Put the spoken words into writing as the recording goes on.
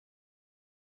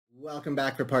Welcome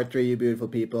back for part 3, you beautiful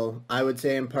people. I would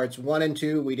say in parts 1 and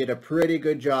 2, we did a pretty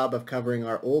good job of covering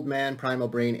our old man primal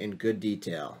brain in good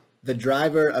detail. The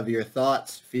driver of your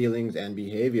thoughts, feelings, and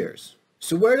behaviors.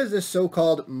 So where does this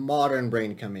so-called modern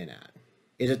brain come in at?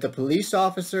 Is it the police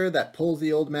officer that pulls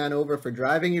the old man over for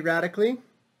driving erratically?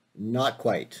 Not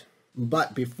quite.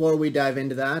 But before we dive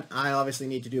into that, I obviously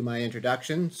need to do my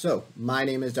introduction. So, my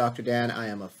name is Dr. Dan. I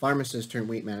am a pharmacist turned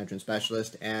weight management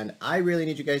specialist, and I really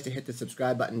need you guys to hit the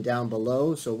subscribe button down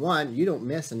below. So one, you don't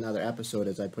miss another episode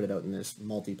as I put it out in this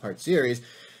multi-part series,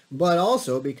 but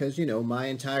also because, my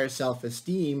entire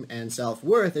self-esteem and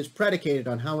self-worth is predicated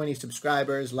on how many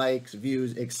subscribers, likes,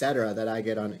 views, etc. that I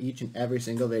get on each and every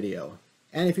single video.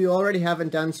 And if you already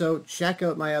haven't done so, check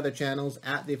out my other channels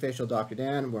at the official Dr.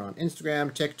 Dan. We're on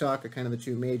Instagram, TikTok are kind of the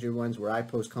two major ones where I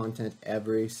post content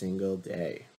every single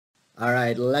day. All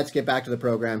right, let's get back to the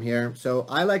program here. So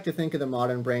I like to think of the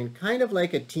modern brain kind of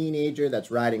like a teenager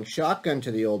that's riding shotgun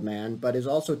to the old man, but is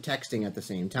also texting at the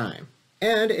same time.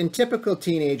 And in typical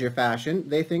teenager fashion,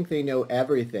 they think they know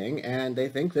everything and they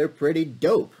think they're pretty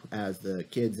dope, as the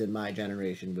kids in my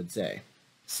generation would say.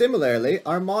 Similarly,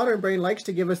 our modern brain likes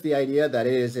to give us the idea that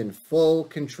it is in full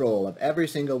control of every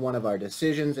single one of our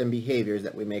decisions and behaviors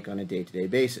that we make on a day-to-day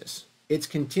basis. It's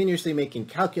continuously making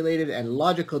calculated and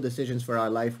logical decisions for our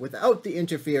life without the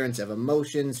interference of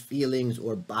emotions, feelings,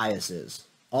 or biases.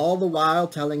 All the while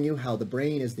telling you how the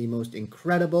brain is the most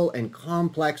incredible and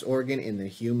complex organ in the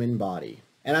human body.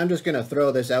 And I'm just going to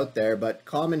throw this out there, but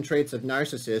common traits of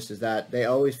narcissists is that they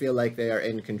always feel like they are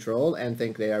in control and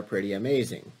think they are pretty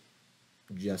amazing.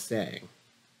 Just saying.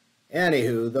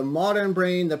 Anywho, the modern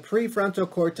brain, the prefrontal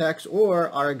cortex, or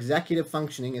our executive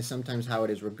functioning is sometimes how it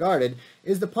is regarded,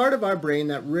 is the part of our brain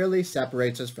that really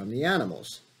separates us from the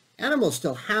animals. Animals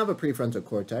still have a prefrontal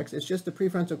cortex, it's just the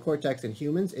prefrontal cortex in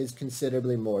humans is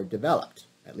considerably more developed,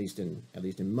 at least in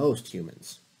most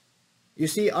humans. You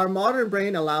see, our modern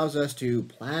brain allows us to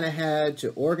plan ahead,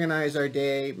 to organize our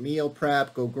day, meal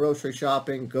prep, go grocery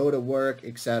shopping, go to work,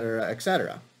 etc.,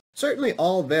 etc. Certainly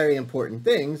all very important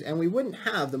things, and we wouldn't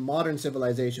have the modern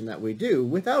civilization that we do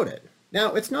without it.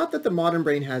 Now, it's not that the modern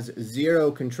brain has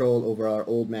zero control over our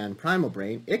old man primal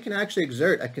brain. It can actually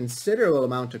exert a considerable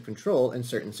amount of control in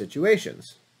certain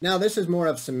situations. Now, this is more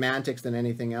of semantics than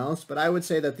anything else, but I would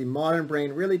say that the modern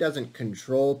brain really doesn't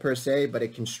control per se, but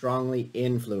it can strongly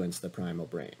influence the primal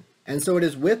brain. And so it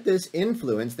is with this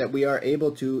influence that we are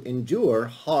able to endure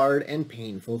hard and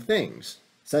painful things,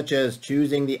 such as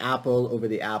choosing the apple over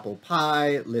the apple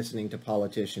pie, listening to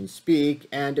politicians speak,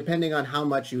 and depending on how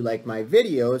much you like my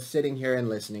videos, sitting here and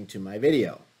listening to my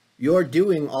video. You're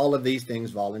doing all of these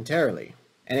things voluntarily.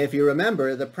 And if you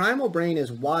remember, the primal brain is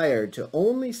wired to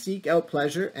only seek out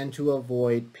pleasure and to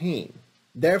avoid pain.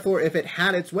 Therefore, if it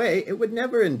had its way, it would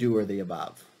never endure the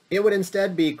above. It would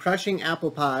instead be crushing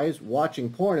apple pies, watching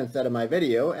porn instead of my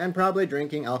video, and probably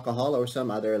drinking alcohol or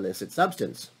some other illicit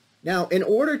substance. Now, in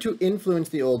order to influence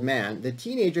the old man, the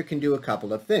teenager can do a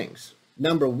couple of things.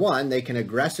 Number one, they can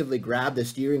aggressively grab the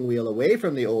steering wheel away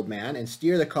from the old man and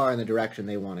steer the car in the direction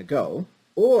they want to go.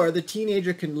 Or the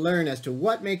teenager can learn as to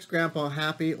what makes grandpa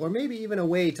happy, or maybe even a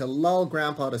way to lull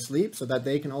grandpa to sleep so that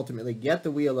they can ultimately get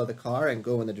the wheel of the car and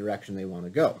go in the direction they want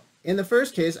to go. In the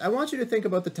first case, I want you to think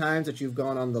about the times that you've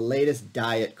gone on the latest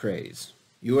diet craze.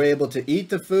 You were able to eat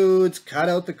the foods, cut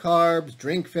out the carbs,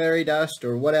 drink fairy dust,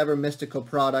 or whatever mystical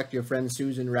product your friend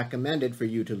Susan recommended for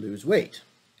you to lose weight.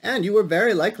 And you were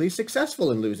very likely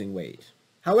successful in losing weight.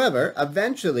 However,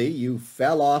 eventually you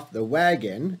fell off the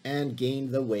wagon and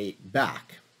gained the weight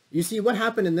back. You see, what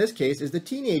happened in this case is the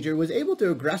teenager was able to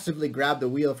aggressively grab the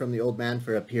wheel from the old man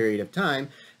for a period of time.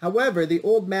 However, the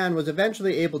old man was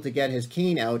eventually able to get his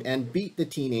cane out and beat the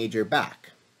teenager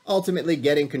back, ultimately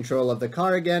getting control of the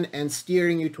car again and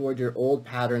steering you toward your old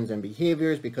patterns and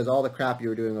behaviors because all the crap you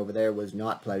were doing over there was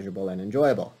not pleasurable and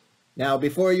enjoyable. Now,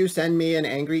 before you send me an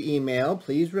angry email,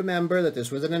 please remember that this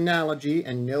was an analogy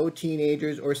and no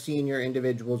teenagers or senior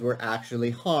individuals were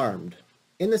actually harmed.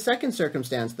 In the second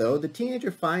circumstance, though, the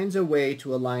teenager finds a way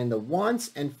to align the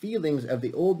wants and feelings of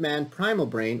the old man primal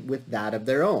brain with that of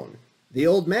their own. The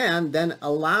old man then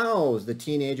allows the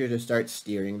teenager to start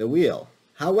steering the wheel.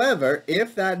 However,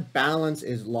 if that balance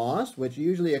is lost, which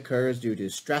usually occurs due to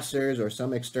stressors or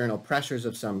some external pressures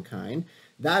of some kind,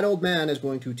 that old man is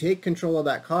going to take control of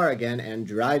that car again and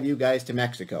drive you guys to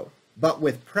Mexico. But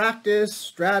with practice,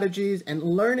 strategies, and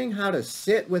learning how to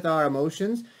sit with our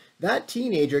emotions, that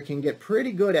teenager can get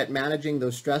pretty good at managing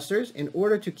those stressors in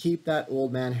order to keep that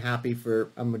old man happy for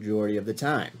a majority of the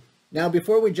time. Now,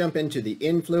 before we jump into the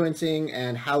influencing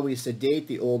and how we sedate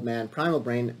the old man primal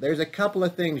brain, there's a couple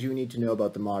of things you need to know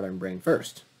about the modern brain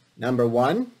first. Number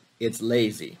one, it's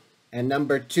lazy. And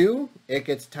number 2, it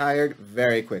gets tired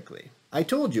very quickly. I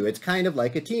told you, it's kind of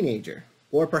like a teenager.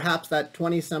 Or perhaps that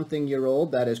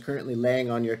 20-something-year-old that is currently laying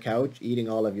on your couch, eating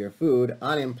all of your food,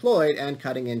 unemployed, and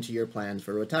cutting into your plans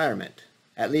for retirement.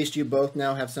 At least you both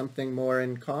now have something more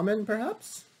in common,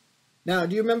 perhaps? Now,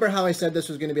 do you remember how I said this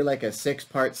was going to be like a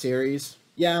 6-part series?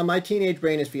 Yeah, my teenage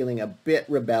brain is feeling a bit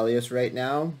rebellious right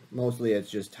now. Mostly it's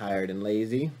just tired and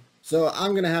lazy. So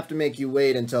I'm going to have to make you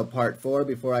wait until part 4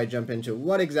 before I jump into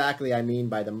what exactly I mean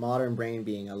by the modern brain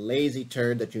being a lazy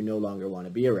turd that you no longer want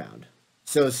to be around.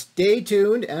 So stay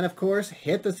tuned, and of course,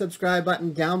 hit the subscribe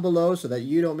button down below so that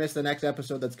you don't miss the next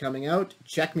episode that's coming out.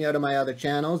 Check me out on my other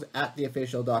channels, at The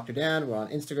Official Dr. Dan. We're on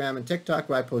Instagram and TikTok,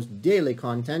 where I post daily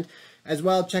content. As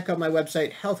well, check out my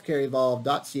website,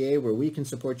 healthcareevolve.ca, where we can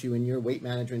support you in your weight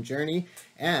management journey.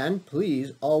 And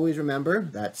please always remember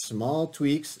that small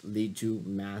tweaks lead to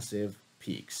massive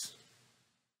peaks.